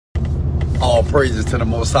All praises to the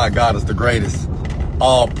Most High. God is the greatest.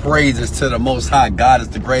 All praises to the Most High. God is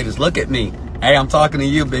the greatest. Look at me. Hey, I'm talking to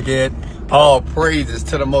you, big head. All praises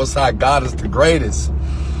to the Most High. God is the greatest.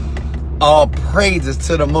 All praises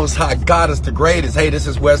to the Most High. God is the greatest. Hey, this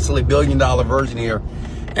is Wesley, $1 Billion Virgin here.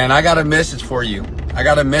 And I got a message for you. I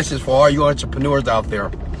got a message for all you entrepreneurs out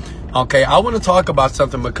there. Okay, I want to talk about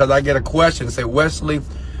something because I get a question. Say, Wesley,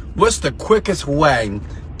 what's the quickest way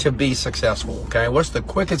to be successful? Okay, what's the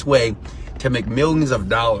quickest way to make millions of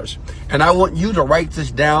dollars? And I want you to write this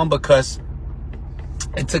down because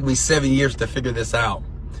it took me 7 years to figure this out.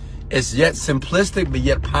 It's yet simplistic, but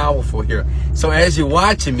yet powerful here. So as you're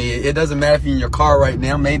watching me, it doesn't matter if you're in your car right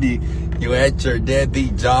now. Maybe you're at your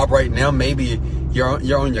deadbeat job right now. Maybe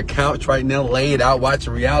you're on your couch right now, laid out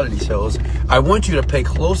watching reality shows. I want you to pay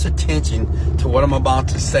close attention to what I'm about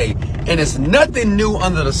to say. And it's nothing new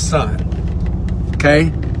under the sun.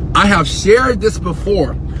 Okay? I have shared this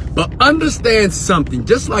before, but understand something.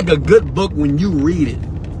 Just like a good book, when you read it,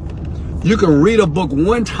 you can read a book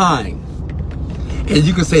one time and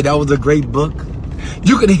you can say that was a great book.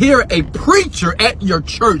 You can hear a preacher at your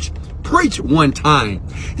church preach one time.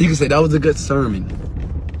 You can say that was a good sermon.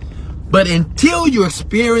 But until you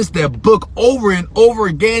experience that book over and over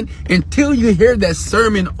again, until you hear that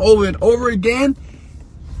sermon over and over again,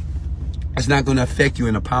 it's not going to affect you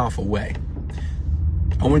in a powerful way.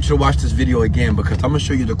 I want you to watch this video again because I'm going to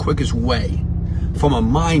show you the quickest way from a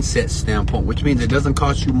mindset standpoint, which means it doesn't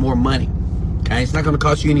cost you more money. Okay? It's not going to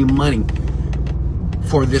cost you any money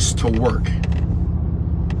for this to work.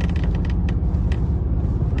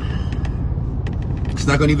 It's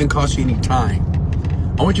not going to even cost you any time.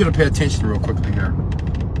 I want you to pay attention real quickly here.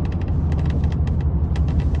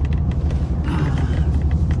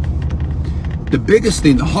 The biggest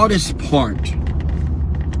thing, the hardest part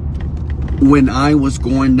when I was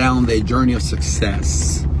going down the journey of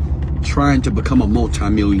success, trying to become a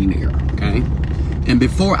multimillionaire, okay? And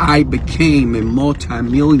before I became a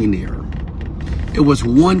multimillionaire, it was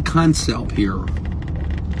one concept here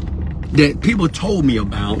that people told me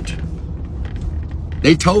about.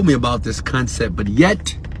 They told me about this concept, but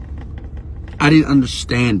yet I didn't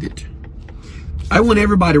understand it. I want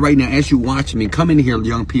everybody right now, as you watch me, come in here,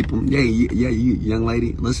 young people. Yeah, you young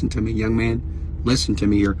lady, listen to me, young man, listen to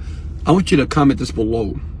me here. I want you to comment this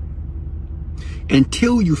below.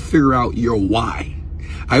 Until you figure out your why.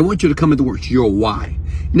 I want you to comment the words, your why.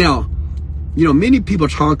 Now, you know, many people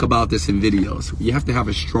talk about this in videos. You have to have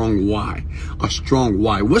a strong why. A strong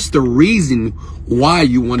why. What's the reason why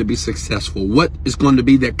you want to be successful? What is going to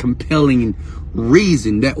be that compelling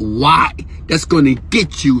reason, that why, that's going to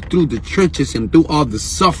get you through the trenches and through all the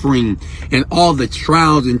suffering and all the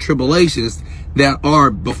trials and tribulations that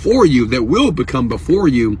are before you, that will become before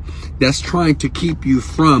you, that's trying to keep you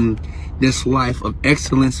from this life of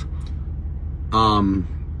excellence,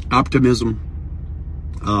 optimism,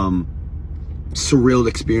 surreal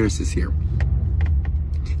experiences here.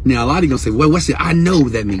 Now, a lot of you gonna say, well, what's it? I know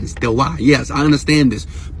what that means. The why. Yes, I understand this.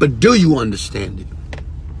 But do you understand it?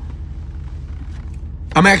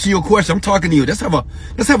 I'm asking you a question. I'm talking to you. Let's have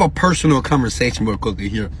a personal conversation real quickly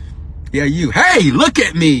here. Yeah, you. Hey, look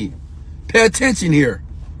at me. Pay attention here.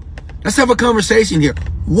 Let's have a conversation here.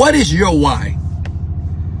 What is your why?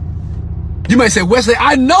 You might say, Wesley,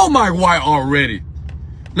 I know my why already.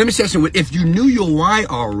 Let me say something. If you knew your why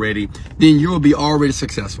already, then you will be already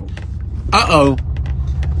successful. Uh-oh.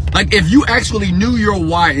 Like if you actually knew your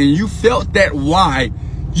why and you felt that why,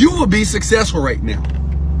 you will be successful right now.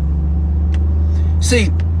 See,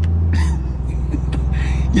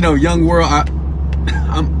 you know, young world,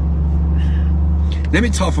 let me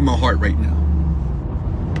talk from my heart right now.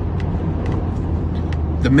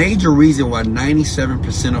 The major reason why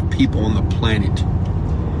 97% of people on the planet,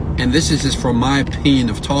 and this is just from my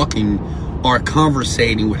opinion of talking, are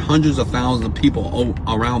conversating with hundreds of thousands of people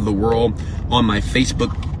around the world, on my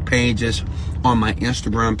Facebook pages, on my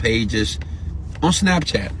Instagram pages, on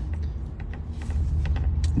Snapchat.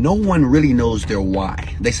 No one really knows their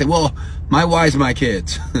why. They say, well, my why is my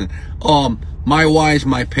kids. My why is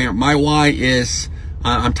my parent. My why is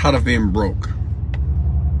I'm tired of being broke.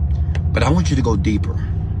 But I want you to go deeper.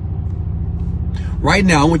 Right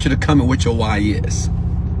now, I want you to comment what your why is.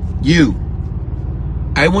 You.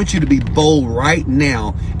 I want you to be bold right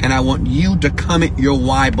now, and I want you to comment your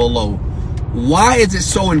why below. Why is it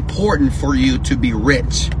so important for you to be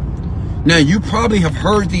rich? Now, you probably have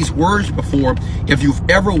heard these words before if you've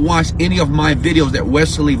ever watched any of my videos at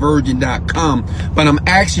wesleyvirgin.com, but I'm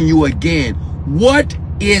asking you again, what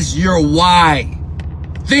is your why?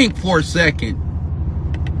 Think for a second.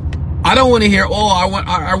 I don't want to hear, oh,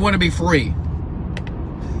 I want to be free.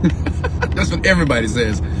 That's what everybody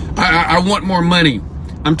says. I want more money.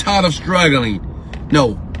 I'm tired of struggling.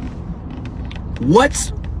 No.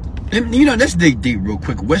 Let's dig deep real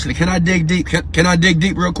quick. Wesley, can I dig deep? Can I dig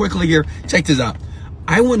deep real quickly here? Check this out.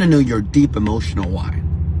 I want to know your deep emotional why.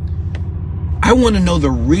 I want to know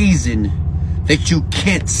the reason that you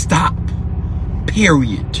can't stop.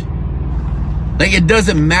 Period. Like, it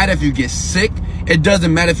doesn't matter if you get sick. It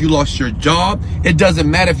doesn't matter if you lost your job. It doesn't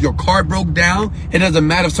matter if your car broke down. It doesn't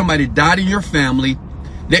matter if somebody died in your family,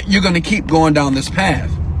 that you're going to keep going down this path.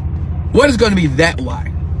 What is going to be that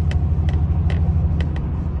why?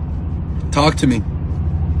 Talk to me.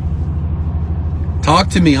 Talk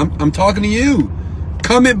to me. I'm talking to you.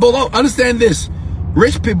 Comment below. Understand this.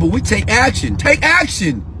 Rich people, we take action. Take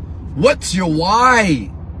action. What's your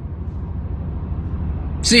why?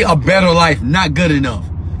 See, a better life, not good enough.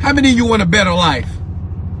 How many of you want a better life?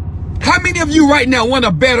 How many of you right now want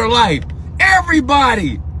a better life?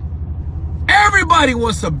 Everybody. Everybody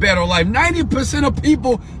wants a better life. 90% of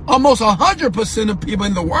people, almost 100% of people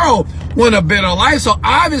in the world want a better life. So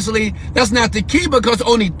obviously, that's not the key, because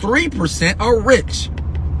only 3% are rich.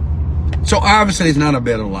 So obviously, it's not a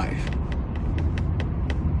better life.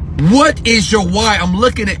 What is your why? I'm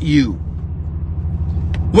looking at you.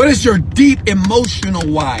 What is your deep emotional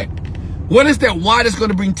why? What is that why that's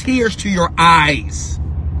going to bring tears to your eyes?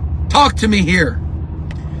 Talk to me here.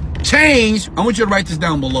 Change, I want you to write this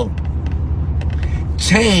down below.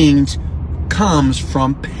 Change comes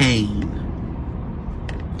from pain.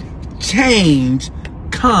 Change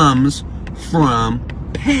comes from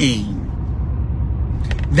pain.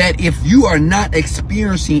 That if you are not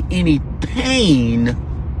experiencing any pain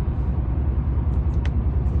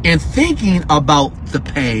and thinking about the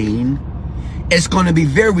pain, it's going to be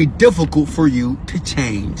very difficult for you to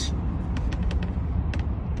change.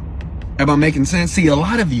 Am I making sense? See, a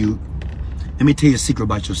lot of you, let me tell you a secret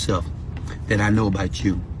about yourself that I know about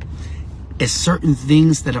you. It's certain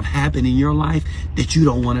things that have happened in your life that you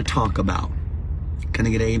don't want to talk about. Can I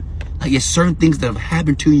get a? Like, it's certain things that have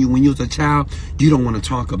happened to you when you was a child you don't want to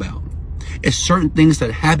talk about. It's certain things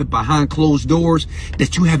that happen behind closed doors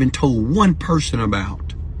that you haven't told one person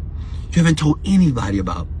about. You haven't told anybody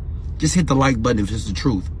about. Just hit the like button if it's the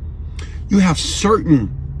truth. You have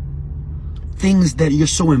certain things that you're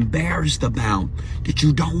so embarrassed about that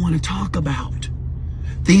you don't want to talk about.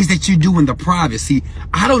 Things that you do in the privacy.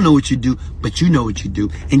 I don't know what you do, but you know what you do.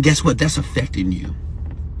 And guess what? That's affecting you.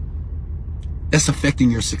 That's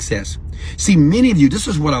affecting your success. See, many of you, this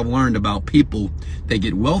is what I've learned about people that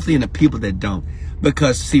get wealthy and the people that don't.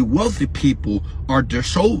 Because, see, wealthy people they're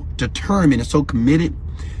so determined and so committed.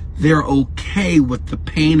 They're okay with the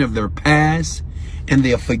pain of their past, and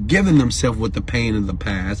they are forgiving themselves with the pain of the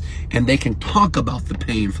past, and they can talk about the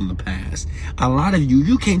pain from the past. A lot of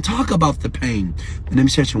you can't talk about the pain. But let me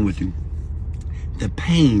share something with you. The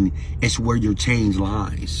pain is where your change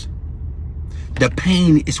lies. The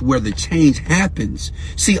pain is where the change happens.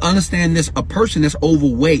 See, understand this. A person that's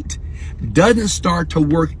overweight doesn't start to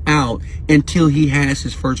work out until he has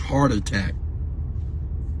his first heart attack.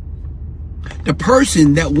 The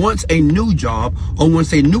person that wants a new job or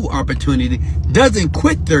wants a new opportunity doesn't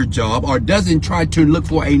quit their job or doesn't try to look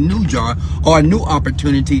for a new job or a new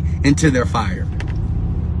opportunity until they're fired.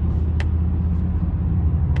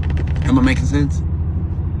 Am I making sense?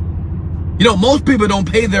 You know, most people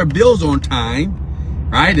don't pay their bills on time,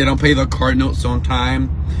 right? They don't pay their car notes on time.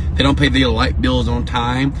 They don't pay their light bills on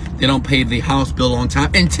time. They don't pay the house bill on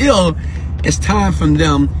time until it's time for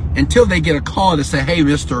them, until they get a call to say, hey,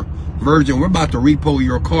 Mr. Virgin, we're about to repo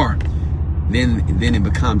your car. Then it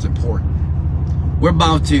becomes important. We're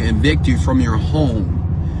about to evict you from your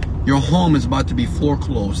home. Your home is about to be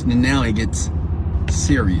foreclosed, and now it gets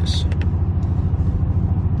serious.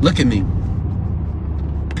 Look at me.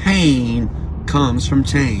 Pain comes from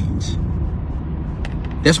change.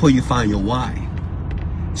 That's where you find your why.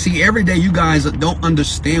 See, every day you guys don't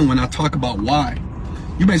understand when I talk about why.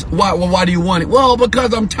 You may say, why do you want it? Well,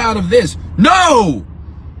 because I'm tired of this. No!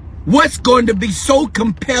 What's going to be so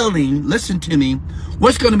compelling, listen to me,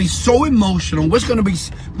 what's going to be so emotional, what's going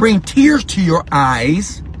to bring tears to your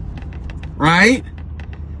eyes, right?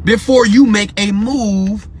 Before you make a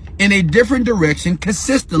move in a different direction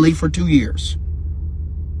consistently for 2 years.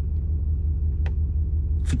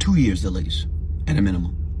 For 2 years at least, at a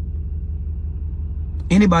minimum.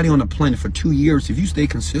 Anybody on the planet for 2 years, if you stay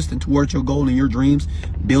consistent towards your goal and your dreams,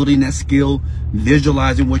 building that skill,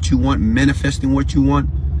 visualizing what you want, manifesting what you want,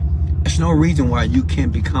 there's no reason why you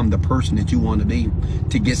can't become the person that you want to be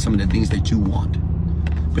to get some of the things that you want.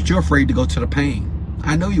 But you're afraid to go to the pain.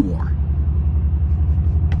 I know you are.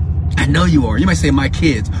 I know you are. You might say my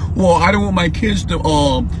kids. Well, I don't want my kids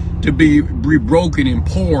to be broken and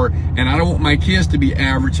poor, and I don't want my kids to be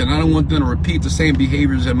average, and I don't want them to repeat the same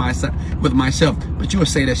behaviors with myself. But you would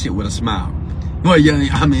say that shit with a smile. Well, yeah,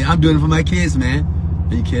 I mean, I'm doing it for my kids, man.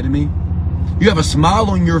 Are you kidding me? You have a smile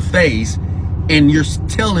on your face, and you're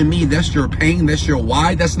telling me that's your pain, that's your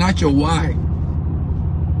why. That's not your why.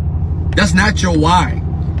 That's not your why.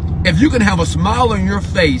 If you can have a smile on your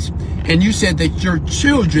face, and you said that your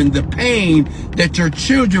children, the pain that your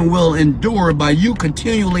children will endure by you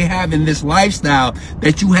continually having this lifestyle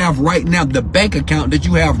that you have right now, the bank account that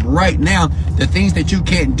you have right now, the things that you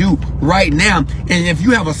can't do right now, and if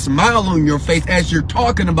you have a smile on your face as you're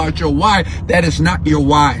talking about your why, that is not your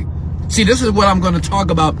why. See, this is what I'm going to talk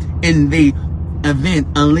about in the event,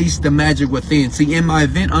 Unleash the Magic Within. See, in my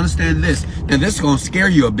event, understand this. Now, this is going to scare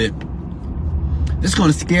you a bit. This is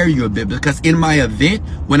going to scare you a bit, because in my event,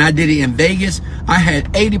 when I did it in Vegas, I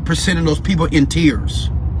had 80% of those people in tears.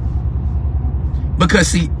 Because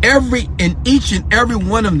see, each and every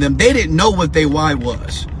one of them, they didn't know what their why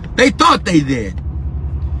was. They thought they did.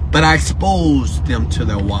 But I exposed them to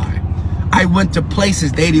their why. I went to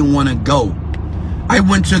places they didn't want to go. I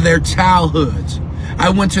went to their childhoods.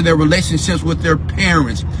 I went to their relationships with their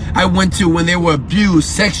parents. I went to when they were abused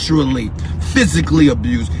sexually, physically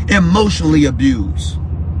abused, emotionally abused.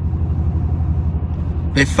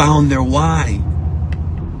 They found their why.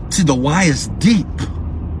 See, the why is deep.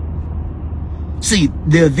 See,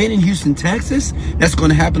 the event in Houston, Texas, that's going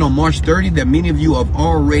to happen on March 30th that many of you have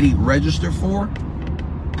already registered for.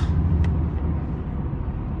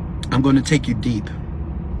 I'm going to take you deep.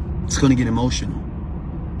 It's going to get emotional.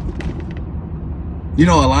 You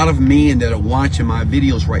know, a lot of men that are watching my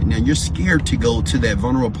videos right now, you're scared to go to that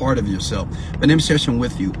vulnerable part of yourself. But let me share something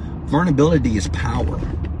with you. Vulnerability is power.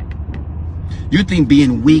 You think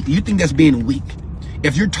being weak, you think that's being weak.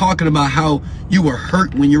 If you're talking about how you were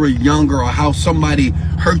hurt when you were younger, or how somebody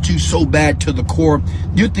hurt you so bad to the core,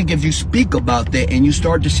 you think if you speak about that and you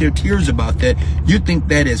start to shed tears about that, you think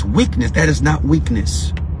that is weakness. That is not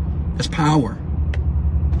weakness. That's power.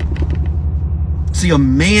 See, a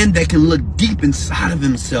man that can look deep inside of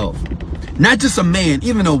himself, not just a man,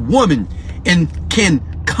 even a woman, and can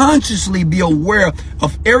consciously be aware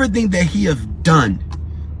of everything that he has done,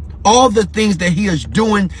 all the things that he is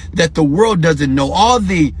doing that the world doesn't know, all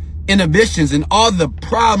the inhibitions and all the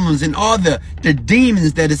problems and all the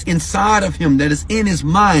demons that is inside of him, that is in his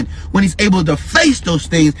mind, when he's able to face those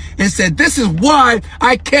things and say, this is why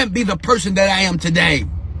I can't be the person that I am today.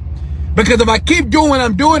 Because if I keep doing what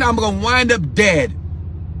I'm doing, I'm going to wind up dead.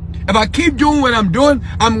 If I keep doing what I'm doing,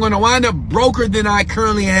 I'm going to wind up broker than I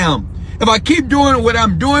currently am. If I keep doing what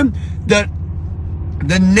I'm doing, the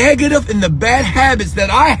negative and the bad habits that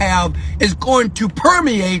I have is going to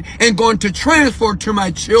permeate and going to transfer to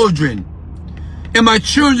my children. And my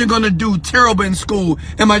children are going to do terrible in school.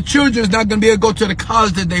 And my children is not going to be able to go to the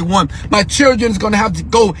college that they want. My children is going to have to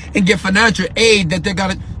go and get financial aid that they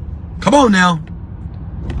got to. Come on now.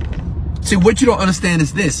 See, what you don't understand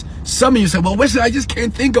is this. Some of you say, well, Wesley, I just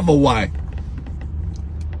can't think of a why.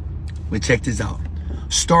 Well, check this out.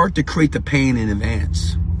 Start to create the pain in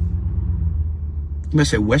advance. You might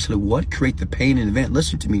say, Wesley, what? Create the pain in advance?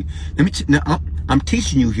 Listen to me. I'm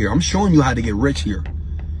teaching you here. I'm showing you how to get rich here.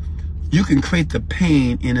 You can create the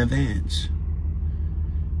pain in advance.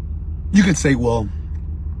 You can say, well,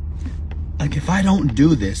 like if I don't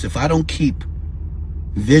do this, if I don't keep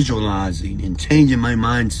visualizing and changing my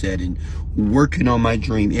mindset and working on my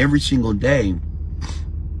dream every single day,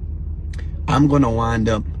 I'm going to wind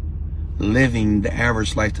up living the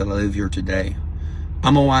average life that I live here today.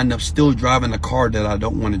 I'm going to wind up still driving a car that I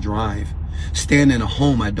don't want to drive, staying in a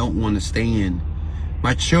home I don't want to stay in.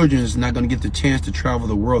 My children is not going to get the chance to travel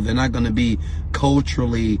the world. They're not going to be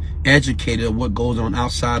culturally educated of what goes on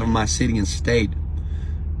outside of my city and state.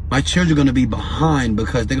 My children are going to be behind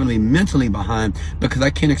because they're going to be mentally behind because I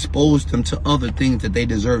can't expose them to other things that they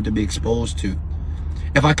deserve to be exposed to.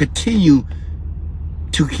 If I continue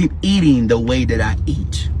to keep eating the way that I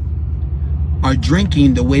eat or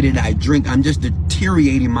drinking the way that I drink, I'm just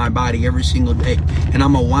deteriorating my body every single day. And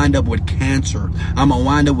I'm going to wind up with cancer. I'm going to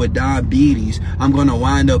wind up with diabetes. I'm going to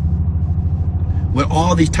wind up with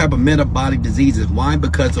all these type of metabolic diseases. Why?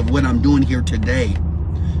 Because of what I'm doing here today.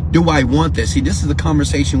 Do I want this? See, this is a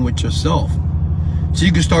conversation with yourself. So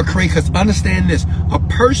you can start creating, because understand this, a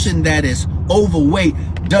person that is overweight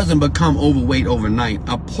doesn't become overweight overnight.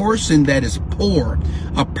 A person that is poor,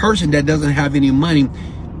 a person that doesn't have any money,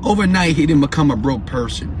 overnight he didn't become a broke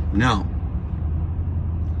person. No.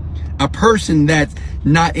 A person that's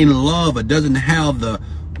not in love or doesn't have the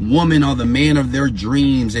woman or the man of their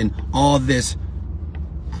dreams and all this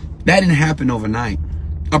That didn't happen overnight.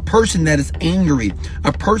 A person that is angry,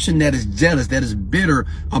 a person that is jealous, that is bitter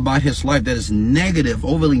about his life, that is negative,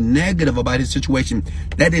 overly negative about his situation,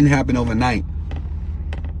 that didn't happen overnight.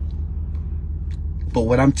 But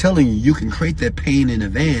what I'm telling you, you can create that pain in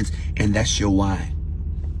advance, and that's your why.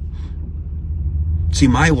 See,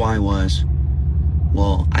 my why was,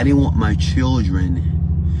 well, I didn't want my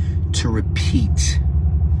children to repeat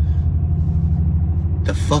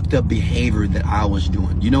the fucked up behavior that I was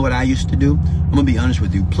doing. You know what I used to do? I'm gonna be honest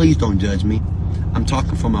with you. Please don't judge me. I'm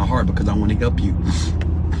talking from my heart because I want to help you.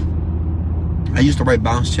 I used to write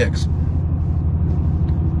bounce checks.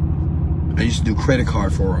 I used to do credit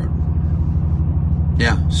card fraud.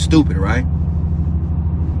 Yeah, stupid, right?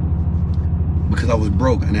 Because I was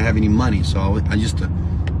broke. I didn't have any money. So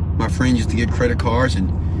my friend used to get credit cards,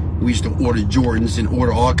 and we used to order Jordans and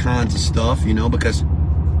order all kinds of stuff, you know, because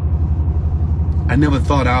I never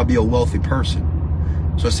thought I would be a wealthy person.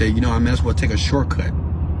 So I said, you know, I might as well take a shortcut.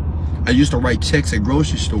 I used to write checks at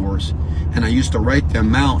grocery stores, and I used to write the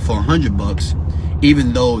amount for $100,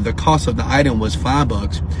 even though the cost of the item was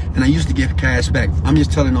 $5, and I used to get cash back. I'm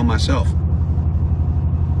just telling on myself.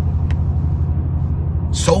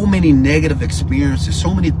 So many negative experiences,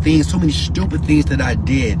 so many things, so many stupid things that I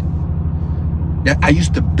did that I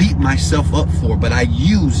used to beat myself up for, but I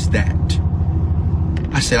used that.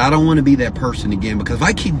 I said, I don't want to be that person again, because if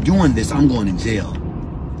I keep doing this, I'm going to jail.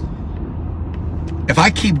 If I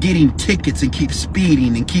keep getting tickets and keep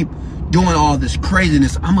speeding and keep doing all this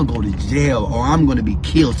craziness, I'm going to go to jail, or I'm going to be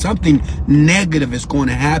killed. Something negative is going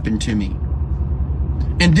to happen to me.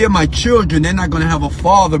 And then my children, they're not going to have a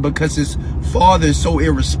father because his father is so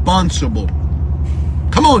irresponsible.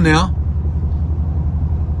 Come on now.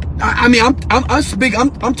 I mean,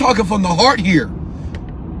 I'm talking from the heart here.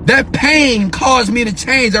 That pain caused me to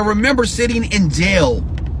change. I remember sitting in jail.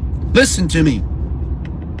 Listen to me.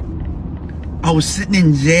 I was sitting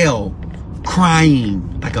in jail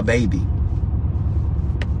crying like a baby.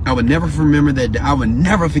 I would never remember that day. I would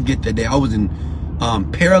never forget that day. I was in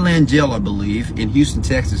Pearland Jail, I believe, in Houston,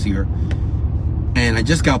 Texas here. And I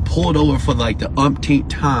just got pulled over for like the umpteenth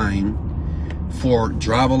time for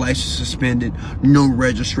driver license suspended, no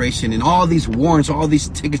registration, and all these warrants, all these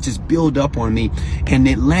tickets just build up on me. And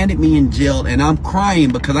it landed me in jail, and I'm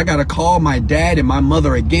crying because I got to call my dad and my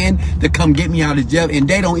mother again to come get me out of jail, and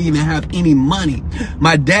they don't even have any money.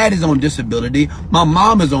 My dad is on disability. My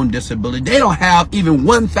mom is on disability. They don't have even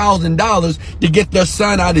 $1,000 to get their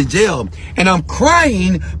son out of jail. And I'm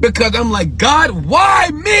crying because I'm like, God, why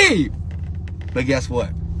me? But guess what?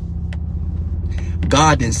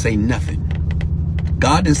 God didn't say nothing.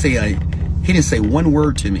 God didn't say, he didn't say one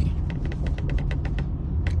word to me.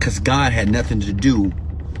 Because God had nothing to do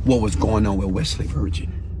what was going on with Wesley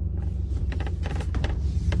Virgin.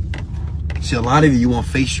 See, a lot of you won't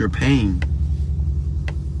face your pain.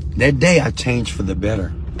 That day I changed for the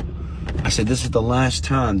better. I said, this is the last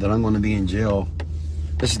time that I'm going to be in jail.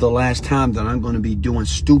 This is the last time that I'm going to be doing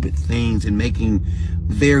stupid things and making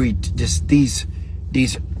these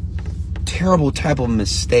terrible type of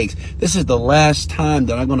mistakes. This is the last time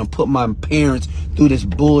that I'm going to put my parents through this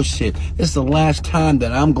bullshit. This is the last time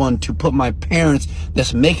that I'm going to put my parents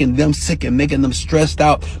that's making them sick and making them stressed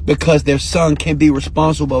out because their son can't be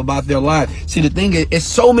responsible about their life. See, the thing is, it's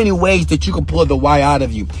so many ways that you can pull the why out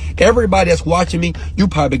of you. Everybody that's watching me, you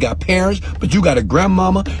probably got parents, but you got a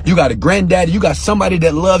grandmama, you got a granddaddy, you got somebody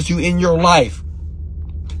that loves you in your life,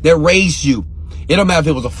 that raised you. It don't matter if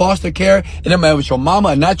it was a foster care. It don't matter if it's your mama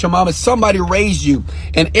or not your mama. Somebody raised you.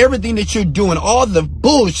 And everything that you're doing, all the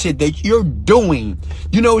bullshit that you're doing,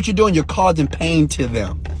 you know what you're doing? You're causing pain to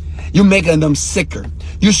them. You're making them sicker.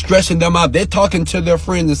 You're stressing them out. They're talking to their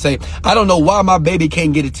friends and say, I don't know why my baby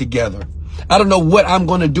can't get it together. I don't know what I'm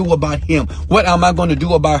going to do about him. What am I going to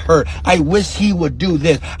do about her? I wish he would do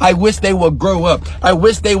this. I wish they would grow up. I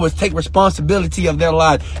wish they would take responsibility of their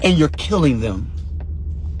lives. And you're killing them.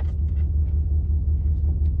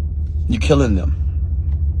 You're killing them.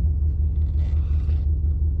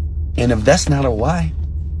 And if that's not a why,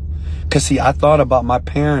 because see, I thought about my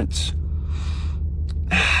parents.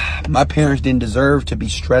 My parents didn't deserve to be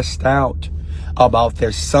stressed out about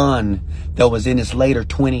their son that was in his later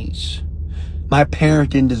 20s. My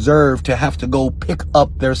parents didn't deserve to have to go pick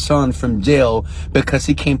up their son from jail because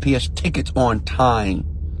he can't pay his tickets on time.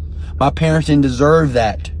 My parents didn't deserve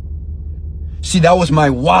that. See, that was my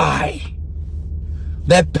why.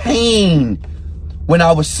 That pain when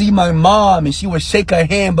I would see my mom and she would shake her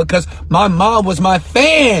hand because my mom was my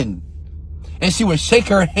fan. And she would shake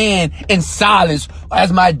her hand in silence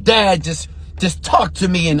as my dad just just talked to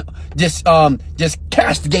me and just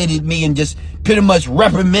castigated me and just pretty much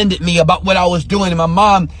reprimanded me about what I was doing. And my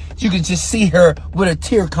mom, you could just see her with a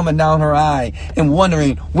tear coming down her eye and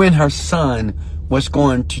wondering when her son was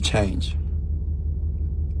going to change.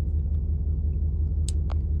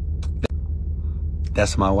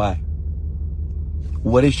 That's my why.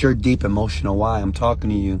 What is your deep emotional why? I'm talking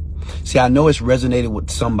to you. See, I know it's resonated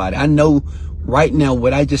with somebody. I know right now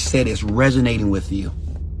what I just said is resonating with you.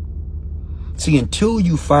 See, until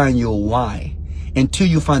you find your why, until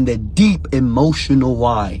you find that deep emotional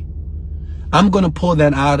why, I'm going to pull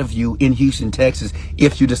that out of you in Houston, Texas,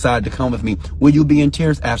 if you decide to come with me. Will you be in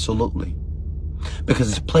tears? Absolutely. Because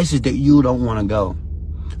it's places that you don't want to go,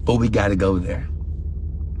 but we got to go there.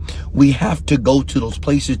 We have to go to those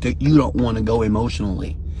places that you don't want to go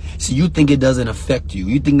emotionally. See, you think it doesn't affect you.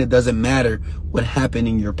 You think it doesn't matter what happened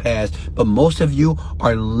in your past. But most of you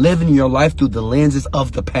are living your life through the lenses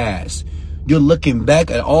of the past. You're looking back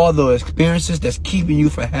at all the experiences that's keeping you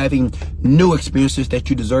from having new experiences that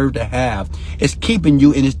you deserve to have. It's keeping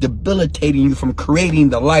you and it's debilitating you from creating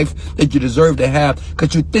the life that you deserve to have,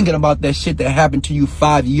 because you're thinking about that shit that happened to you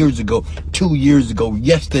 5 years ago, 2 years ago,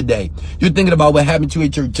 yesterday. You're thinking about what happened to you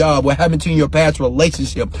at your job, what happened to you in your past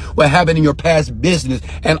relationship, what happened in your past business.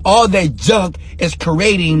 And all that junk is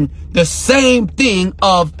creating the same thing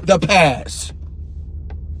of the past.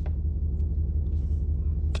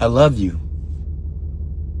 I love you.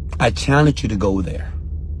 I challenge you to go there.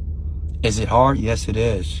 Is it hard? Yes, it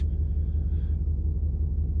is.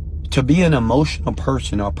 To be an emotional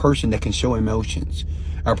person, or a person that can show emotions,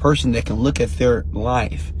 or a person that can look at their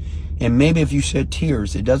life, and maybe if you shed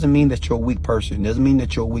tears, it doesn't mean that you're a weak person. It doesn't mean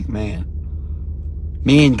that you're a weak man.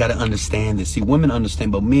 Men got to understand this. See, women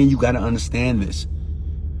understand, but men, you got to understand this.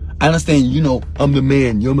 I understand, you know, I'm the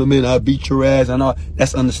man. You're my man. I beat your ass. I know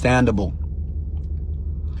that's understandable.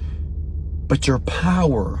 But your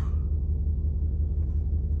power,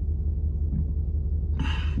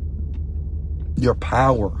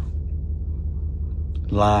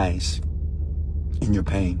 lies in your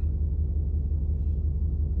pain.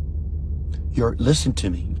 Listen to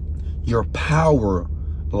me. Your power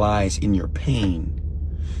lies in your pain.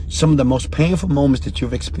 Some of the most painful moments that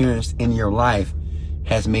you've experienced in your life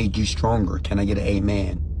has made you stronger. Can I get an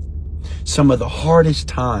amen? Some of the hardest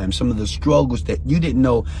times, some of the struggles that you didn't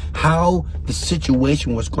know how the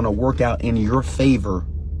situation was going to work out in your favor,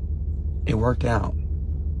 it worked out.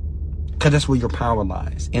 Because that's where your power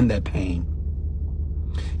lies, in that pain.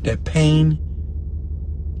 That pain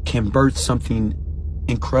can birth something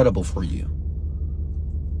incredible for you.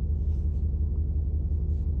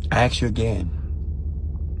 I ask you again,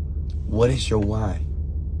 what is your why?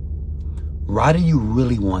 Why do you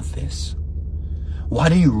really want this? Why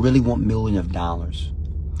do you really want millions of dollars?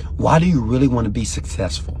 Why do you really want to be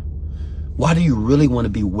successful? Why do you really want to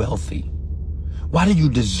be wealthy? Why do you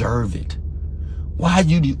deserve it? Why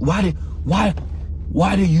do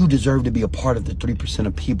you deserve to be a part of the 3%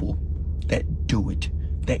 of people that do it,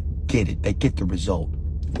 that get the result?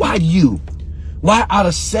 Why you? Why out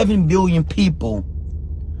of 7 billion people,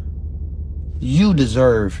 you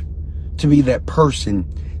deserve to be that person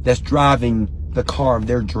that's driving the car of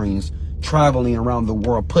their dreams, traveling around the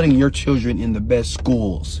world, putting your children in the best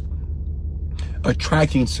schools,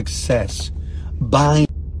 attracting success,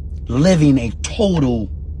 living a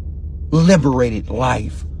total liberated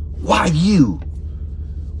life? Why you?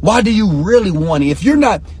 Why do you really want it? If you're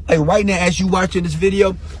not, like right now as you watching this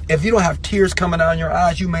video, if you don't have tears coming down your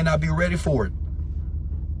eyes, you may not be ready for it.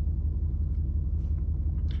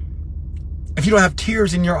 If you don't have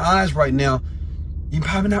tears in your eyes right now, you're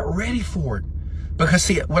probably not ready for it. Because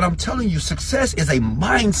see, what I'm telling you, success is a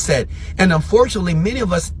mindset. And unfortunately, many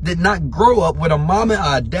of us did not grow up with a mama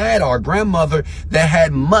or a dad or a grandmother that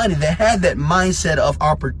had money, that had that mindset of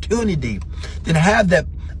opportunity, that had that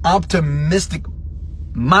optimistic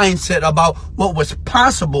mindset about what was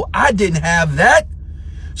possible. I didn't have that.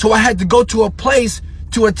 So I had to go to a place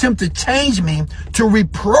to attempt to change me, to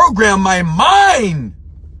reprogram my mind.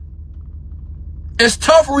 It's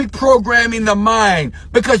tough reprogramming the mind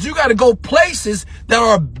because you got to go places that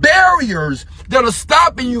are barriers that are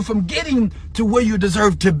stopping you from getting to where you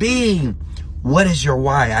deserve to be. What is your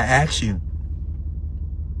why? I ask you.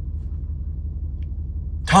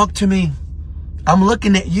 Talk to me. I'm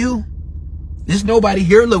looking at you. There's nobody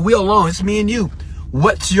here. Look, we alone. It's me and you.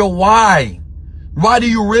 What's your why? Why do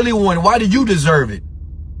you really want it? Why do you deserve it?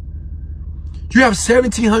 You have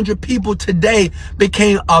 1,700 people today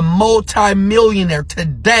became a multi-millionaire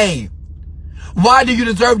today. Why do you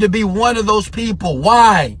deserve to be one of those people?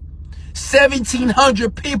 Why?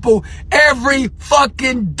 1,700 people every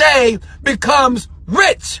fucking day becomes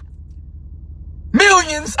rich.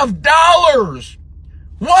 Millions of dollars.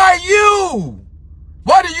 Why you?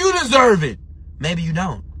 Why do you deserve it? Maybe you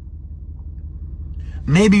don't.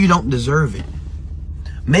 Maybe you don't deserve it.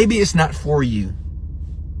 Maybe it's not for you.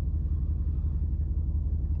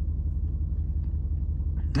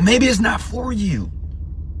 Maybe it's not for you.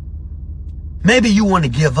 Maybe you want to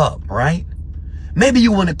give up, right? Maybe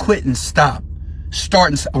you want to quit and stop.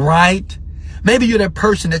 Right? Maybe you're that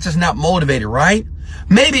person that's just not motivated, right?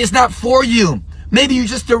 Maybe it's not for you. Maybe you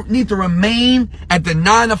just need to remain at the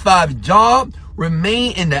 9-to-5 job,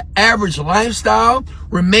 remain in the average lifestyle,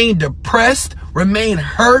 remain depressed, remain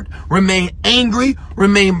hurt, remain angry,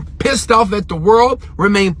 remain pissed off at the world,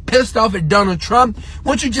 remain pissed off at Donald Trump.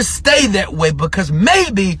 Won't you just stay that way because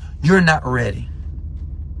maybe you're not ready?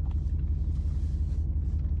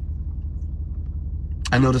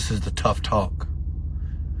 I know this is the tough talk.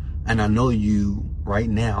 And I know you right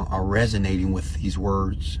now are resonating with these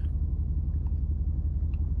words.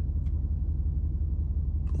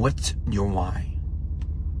 What's your why?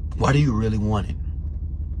 Why do you really want it?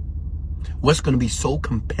 What's going to be so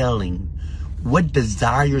compelling? What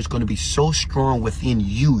desire is going to be so strong within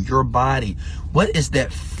you, your body? What is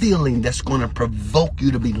that feeling that's going to provoke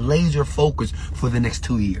you to be laser focused for the next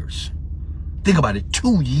 2 years? Think about it,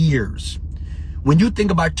 2 years. When you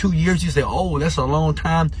think about 2 years, you say, oh, that's a long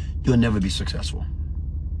time. You'll never be successful.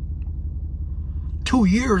 2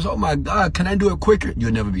 years, oh my God, can I do it quicker?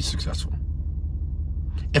 You'll never be successful.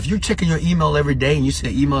 If you're checking your email every day and you see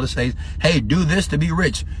an email that says, hey, do this to be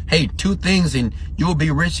rich. Hey, 2 things and you'll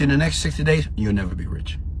be rich in the next 60 days. You'll never be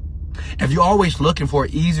rich. If you're always looking for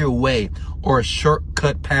an easier way or a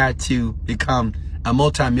shortcut path to become a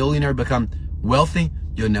multimillionaire, become wealthy,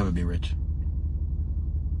 you'll never be rich.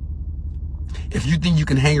 If you think you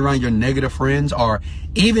can hang around your negative friends, or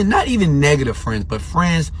even not even negative friends, but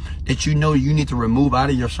friends that you know you need to remove out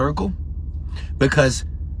of your circle because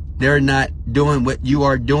they're not doing what you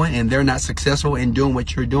are doing and they're not successful in doing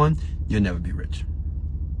what you're doing, you'll never be rich.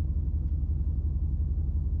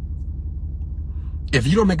 If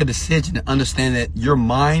you don't make a decision to understand that your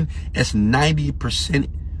mind is 90%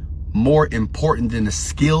 more important than the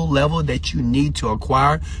skill level that you need to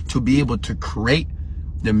acquire to be able to create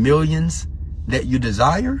the millions that you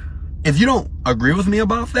desire, if you don't agree with me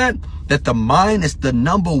about that the mind is the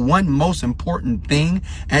 #1 most important thing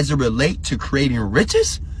as it relates to creating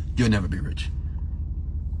riches, you'll never be rich.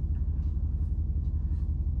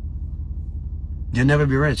 You'll never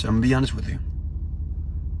be rich. I'm going to be honest with you.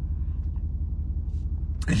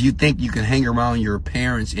 If you think you can hang around your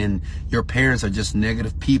parents and your parents are just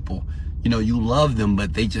negative people, you know, you love them,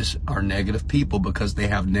 but they just are negative people because they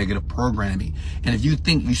have negative programming. And if you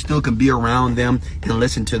think you still can be around them and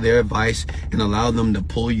listen to their advice and allow them to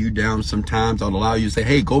pull you down sometimes, or allow you to say,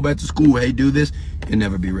 hey, go back to school, hey, do this, you'll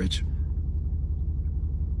never be rich.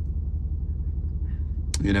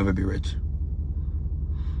 You'll never be rich.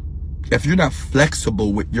 If you're not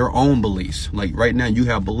flexible with your own beliefs, like right now you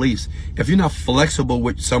have beliefs, if you're not flexible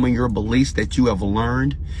with some of your beliefs that you have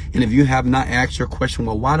learned, and if you have not asked your question,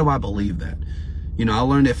 well, why do I believe that? You know, I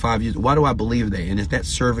learned that 5 years, why do I believe that? And is that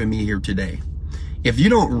serving me here today? If you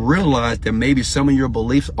don't realize that maybe some of your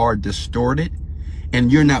beliefs are distorted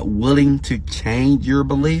and you're not willing to change your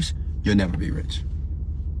beliefs, you'll never be rich.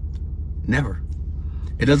 Never.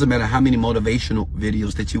 It doesn't matter how many motivational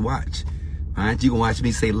videos that you watch. All right, you can watch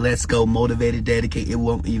me say, let's go, motivated, dedicate. It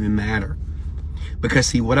won't even matter. Because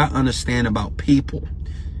see, what I understand about people,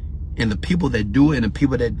 and the people that do it and the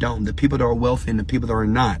people that don't, the people that are wealthy and the people that are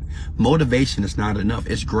not, motivation is not enough.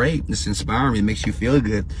 It's great. It's inspiring. It makes you feel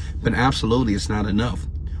good. But absolutely, it's not enough.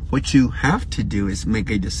 What you have to do is make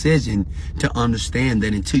a decision to understand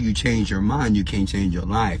that until you change your mind, you can't change your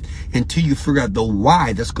life. Until you figure out the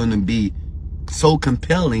why that's going to be so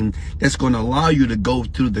compelling, that's going to allow you to go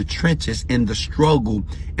through the trenches and the struggle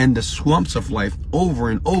and the swamps of life over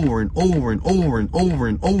and over and over and over and over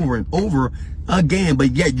and over and over again,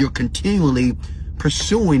 but yet you're continually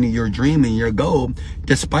pursuing your dream and your goal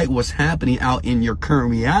despite what's happening out in your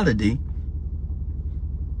current reality.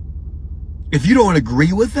 If you don't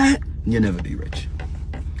agree with that, you'll never be rich.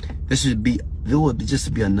 There will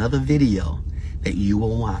just be another video that you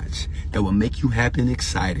will watch that will make you happy and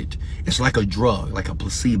excited. It's like a drug, like a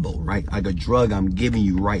placebo, right? Like a drug I'm giving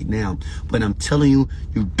you right now. But I'm telling you,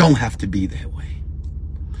 you don't have to be that way.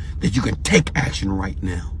 That you can take action right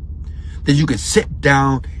now. That you can sit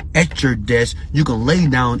down at your desk. You can lay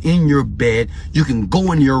down in your bed. You can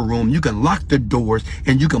go in your room. You can lock the doors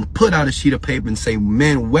and you can put out a sheet of paper and say,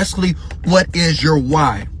 man, Wesley, what is your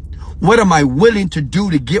why? What am I willing to do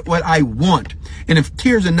to get what I want? And if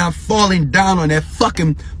tears are not falling down on that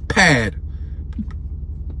fucking pad,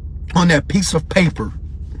 on that piece of paper,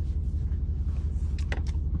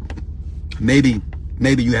 maybe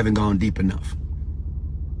you haven't gone deep enough.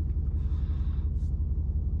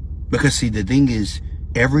 Because see, the thing is,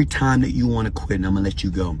 every time that you want to quit, and I'm going to let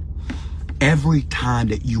you go, every time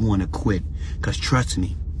that you want to quit, because trust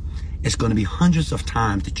me, it's going to be hundreds of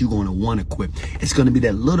times that you're going to want to quit. It's going to be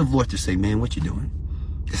that little voice to say, man, what you doing?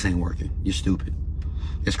 This ain't working. You're stupid.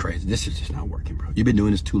 It's crazy. This is just not working, bro. You've been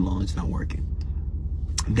doing this too long. It's not working.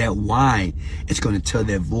 That why it's going to tell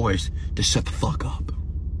that voice to shut the fuck up.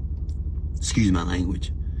 Excuse my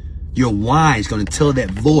language. Your why is going to tell that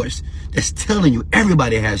voice that's telling you,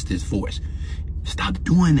 everybody has this voice. Stop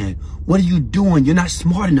doing that. What are you doing? You're not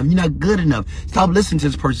smart enough. You're not good enough. Stop listening to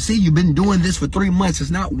this person. See, you've been doing this for 3 months. It's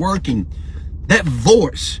not working. That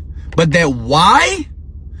voice. But that why,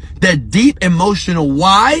 that deep emotional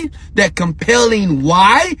why, that compelling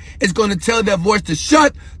why is going to tell that voice to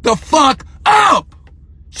shut the fuck up.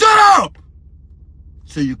 Shut up.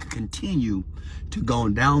 So you can continue to go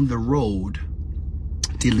down the road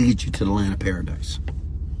to lead you to the land of paradise.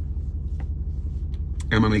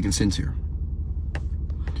 Am I making sense here?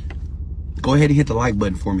 Go ahead and hit the like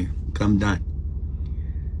button for me, because I'm done.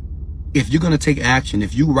 If you're going to take action,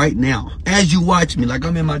 if you right now, as you watch me, like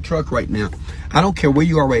I'm in my truck right now, I don't care where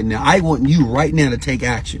you are right now, I want you right now to take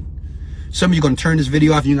action. Some of you are going to turn this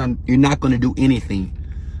video off, you're not going to do anything.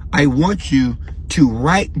 I want you to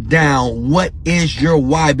write down what is your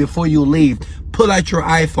why before you leave. Pull out your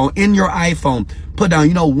iPhone, in your iPhone, put down,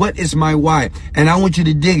 what is my why? And I want you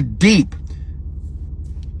to dig deep.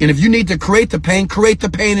 And if you need to create the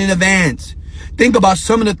pain in advance. Think about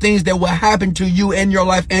some of the things that will happen to you and your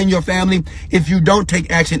life and your family if you don't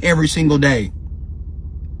take action every single day.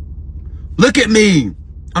 Look at me.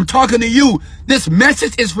 I'm talking to you. This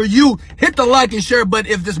message is for you. Hit the like and share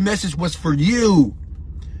button if this message was for you.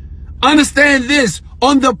 Understand this.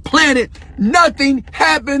 On the planet, nothing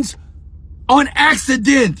happens on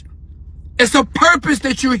accident. It's a purpose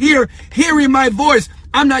that you're here, hearing my voice.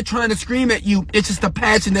 I'm not trying to scream at you. It's just a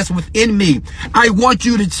passion that's within me. I want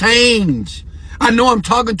you to change. I know I'm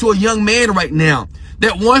talking to a young man right now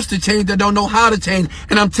that wants to change, that don't know how to change.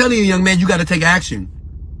 And I'm telling you, young man, you got to take action.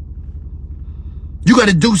 You got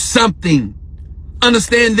to do something.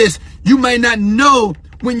 Understand this. You may not know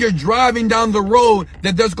when you're driving down the road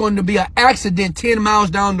that there's going to be an accident 10 miles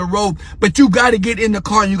down the road, but you got to get in the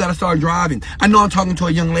car and you got to start driving. I know I'm talking to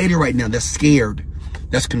a young lady right now that's scared,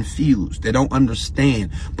 that's confused, they don't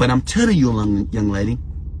understand. But I'm telling you, young lady,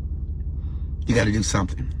 you got to do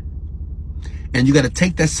something. And you got to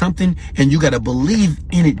take that something and you got to believe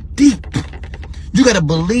in it deep. You got to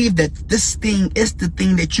believe that this thing is the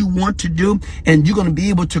thing that you want to do, and you're going to be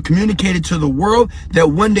able to communicate it to the world, that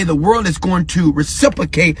one day the world is going to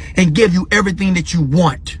reciprocate and give you everything that you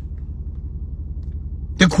want.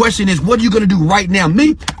 The question is, what are you going to do right now?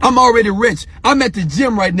 Me, I'm already rich. I'm at the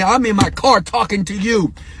gym right now. I'm in my car talking to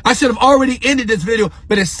you. I should have already ended this video,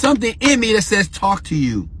 but there's something in me that says talk to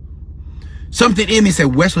you. Something in me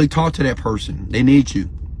said, Wesley, talk to that person. They need you.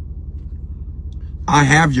 I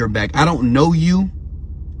have your back. I don't know you.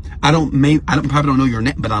 I probably don't know your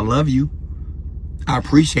name, but I love you. I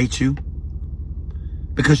appreciate you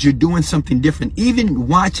because you're doing something different. Even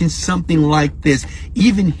watching something like this,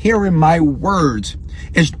 even hearing my words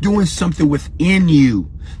is doing something within you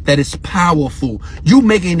that is powerful. You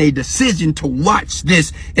making a decision to watch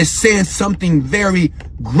this is saying something very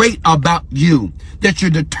great about you, that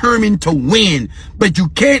you're determined to win, but you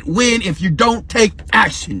can't win if you don't take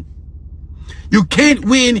action. You can't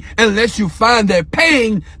win unless you find that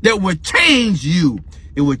pain that will change you.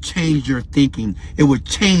 It will change your thinking. It will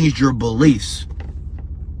change your beliefs.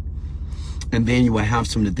 And then you will have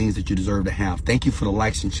some of the things that you deserve to have. Thank you for the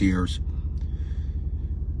likes and shares.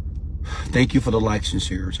 Thank you for the likes and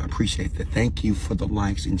shares. I appreciate that. Thank you for the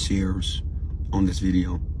likes and shares on this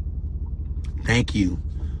video. Thank you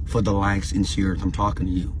for the likes and shares. I'm talking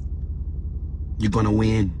to you. You're going to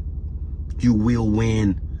win. You will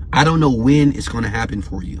win. I don't know when it's going to happen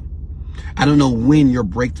for you. I don't know when your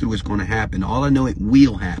breakthrough is going to happen. All I know, it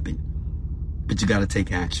will happen. But you got to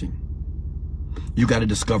take action. You got to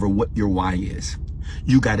discover what your why is.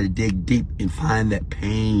 You got to dig deep and find that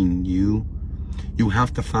pain. You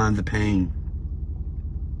have to find the pain.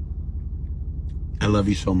 I love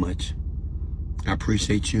you so much. I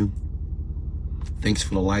appreciate you. Thanks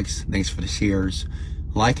for the likes. Thanks for the shares.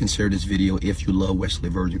 Like and share this video if you love Wesley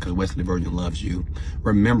Virgin, because Wesley Virgin loves you.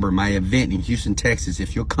 Remember, my event in Houston, Texas.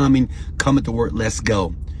 If you're coming, come at the word let's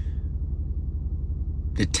go.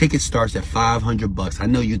 The ticket starts at $500. I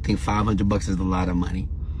know you think $500 is a lot of money.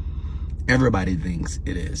 Everybody thinks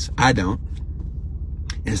it is. I don't.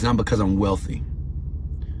 And it's not because I'm wealthy.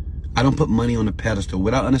 I don't put money on a pedestal.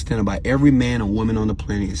 What I understand about every man and woman on the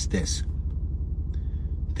planet is this: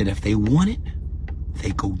 that if they want it,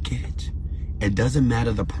 they go get it. It doesn't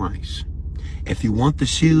matter the price. If you want the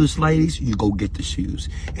shoes, ladies, you go get the shoes.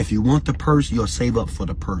 If you want the purse, you'll save up for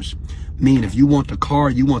the purse. Meaning, if you want the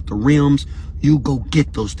car, you want the rims, you go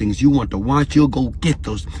get those things. You want the watch, you'll go get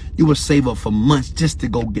those. You will save up for months just to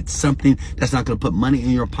go get something that's not going to put money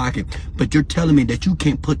in your pocket. But you're telling me that you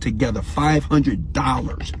can't put together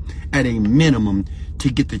 $500 at a minimum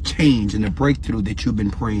to get the change and the breakthrough that you've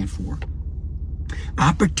been praying for.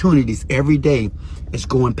 Opportunities every day is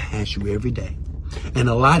going past you every day. And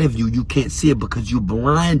a lot of you can't see it because you're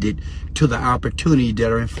blinded to the opportunity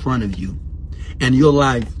that are in front of you. And you'll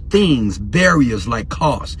allow things, barriers like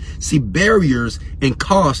cost. See, barriers and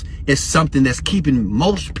cost is something that's keeping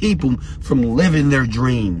most people from living their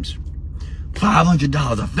dreams. $500,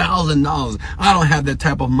 $1,000. I don't have that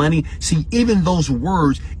type of money. See, even those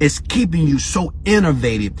words is keeping you so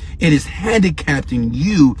innovative. It is handicapping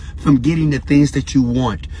you from getting the things that you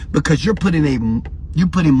want because you're putting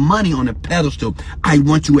money on a pedestal. I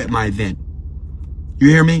want you at my event. You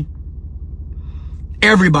hear me?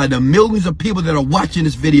 Everybody, the millions of people that are watching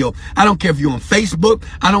this video, I don't care if you're on Facebook,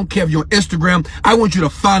 I don't care if you're on Instagram, I want you to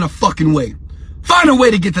find a fucking way. Find a way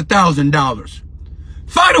to get the $1,000.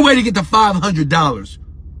 Find a way to get the $500.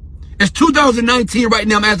 It's 2019 right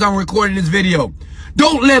now as I'm recording this video.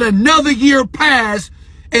 Don't let another year pass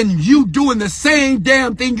and you doing the same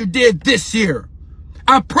damn thing you did this year.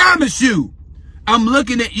 I promise you, I'm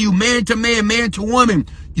looking at you, man to man, man to woman.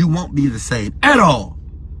 You won't be the same at all.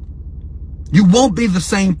 You won't be the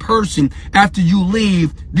same person after you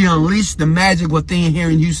leave the Unleash the Magic Within here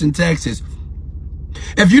in Houston, Texas.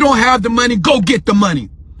 If you don't have the money, go get the money.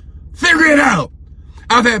 Figure it out.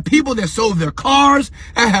 I've had people that sold their cars.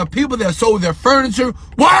 I have people that sold their furniture.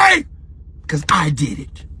 Why? Because I did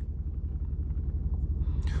it.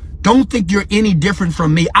 Don't think you're any different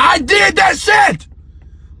from me. I did that shit.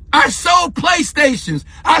 I sold PlayStations.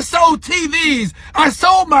 I sold TVs. I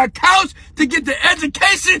sold my couch to get the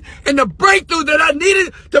education and the breakthrough that I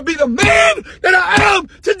needed to be the man that I am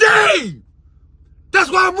today.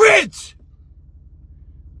 That's why I'm rich.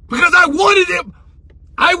 Because I wanted it.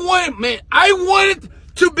 I wanted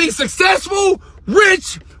to be successful,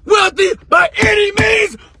 rich, wealthy by any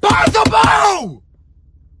means possible.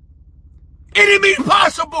 Any means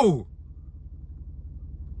possible.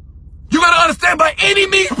 You got to understand, by any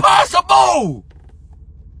means possible.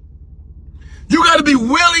 You got to be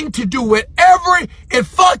willing to do whatever it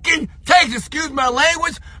fucking takes. Excuse my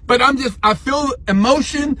language, but I feel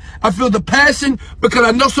emotion. I feel the passion because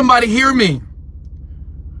I know somebody hear me.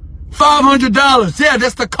 $500. Yeah,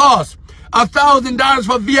 that's the cost. $1,000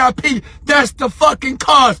 for VIP. That's the fucking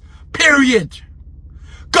cost. Period.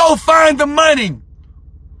 Go find the money.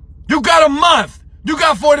 You got a month. You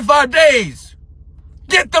got 45 days.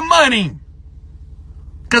 Get the money.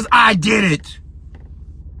 Because I did it.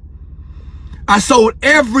 I sold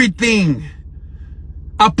everything.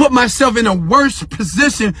 I put myself in a worse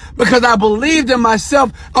position because I believed in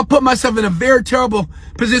myself. I put myself in a very terrible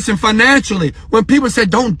position financially. When people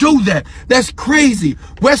said, don't do that. That's crazy.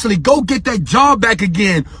 Wesley, go get that job back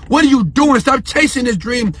again. What are you doing? Stop chasing this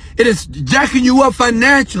dream. It is jacking you up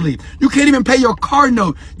financially. You can't even pay your car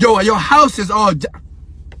note. Your house is all...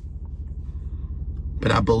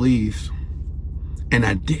 But I believed, and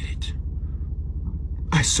I did it.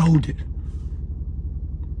 I sold it.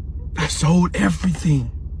 I sold everything.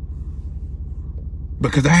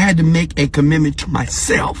 Because I had to make a commitment to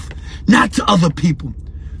myself, not to other people,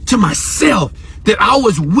 to myself, that I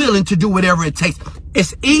was willing to do whatever it takes.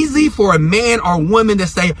 It's easy for a man or woman to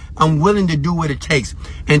say, I'm willing to do what it takes,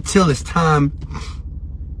 until it's time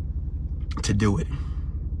to do it.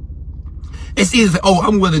 It's easy to say, oh,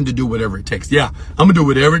 I'm willing to do whatever it takes. Yeah, I'm going to do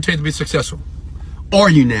whatever it takes to be successful. Are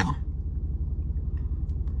you now?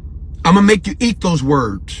 I'm going to make you eat those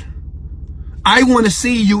words. I want to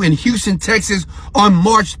see you in Houston, Texas on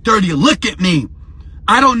March 30th. Look at me.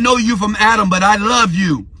 I don't know you from Adam, but I love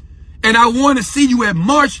you. And I want to see you at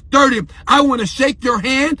March 30th. I want to shake your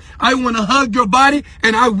hand. I want to hug your body.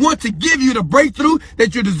 And I want to give you the breakthrough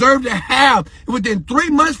that you deserve to have. Within 3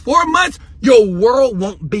 months, 4 months, your world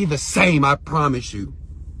won't be the same. I promise you.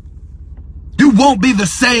 You won't be the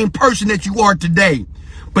same person that you are today.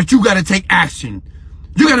 But you got to take action.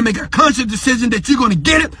 You got to make a conscious decision that you're going to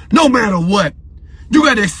get it no matter what. You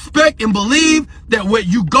got to expect and believe that when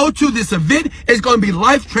you go to this event, it's going to be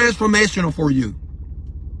life transformational for you.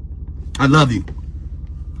 I love you.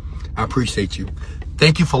 I appreciate you.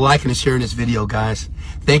 Thank you for liking and sharing this video, guys.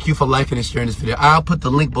 Thank you for liking and sharing this video. I'll put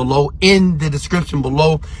the link below in the description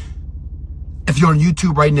below. If you're on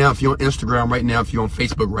YouTube right now, if you're on Instagram right now, if you're on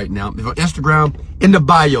Facebook right now, if you're on Instagram, in the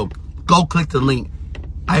bio, go click the link.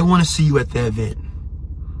 I want to see you at the event.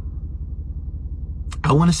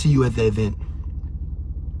 I want to see you at the event.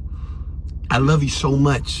 I love you so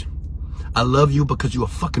much. I love you because you're a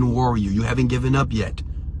fucking warrior. You haven't given up yet.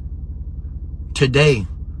 Today,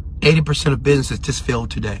 80% of businesses just failed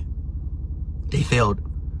today. They failed.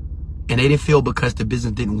 And they didn't fail because the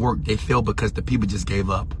business didn't work. They failed because the people just gave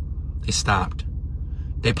up. They stopped.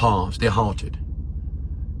 They paused. They halted.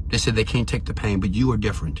 They said they can't take the pain, but you are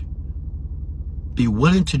different. Be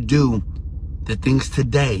willing to do the things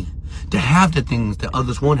today, to have the things that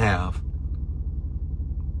others won't have.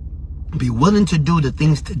 Be willing to do the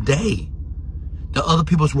things today that other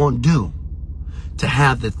people won't do, to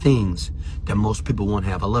have the things that most people won't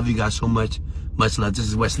have. I love you guys so much. Much love. This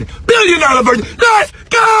is Wesley. $1 billion virgin. Let's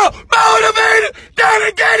go! Motivated,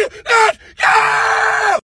 dedicated, let's go!